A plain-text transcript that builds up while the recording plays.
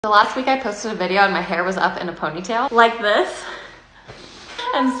The last week I posted a video and my hair was up in a ponytail like this.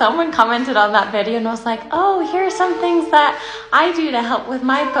 And someone commented on that video and was like, oh, here are some things that I do to help with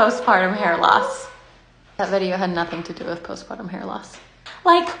my postpartum hair loss. That video had nothing to do with postpartum hair loss.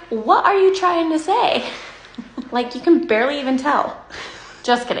 Like, what are you trying to say? Like, you can barely even tell.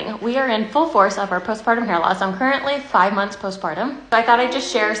 Just kidding. We are in full force of our postpartum hair loss. I'm currently 5 months postpartum. So I thought I'd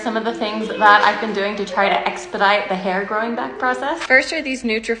just share some of the things that I've been doing to try to expedite the hair growing back process. First are these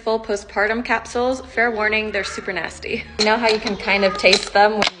Nutrafol postpartum capsules. Fair warning, they're super nasty. You know how you can kind of taste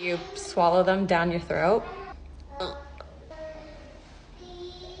them when you swallow them down your throat?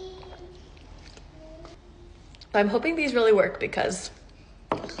 I'm hoping these really work because...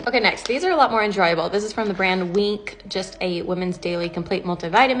 Okay, next, these are a lot more enjoyable. This is from the brand Wink, just a women's daily complete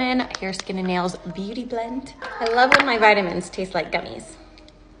multivitamin, hair, skin, and nails beauty blend. I love when my vitamins taste like gummies.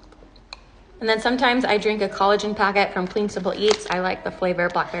 And then sometimes I drink a collagen packet from Clean Simple Eats. I like the flavor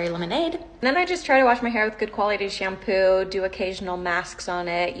blackberry lemonade. And then I just try to wash my hair with good quality shampoo, do occasional masks on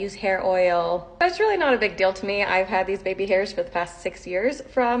it, use hair oil. But it's really not a big deal to me. I've had these baby hairs for the past 6 years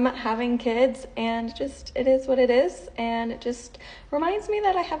from having kids, and just, it is what it is. And it just reminds me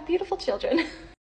that I have beautiful children.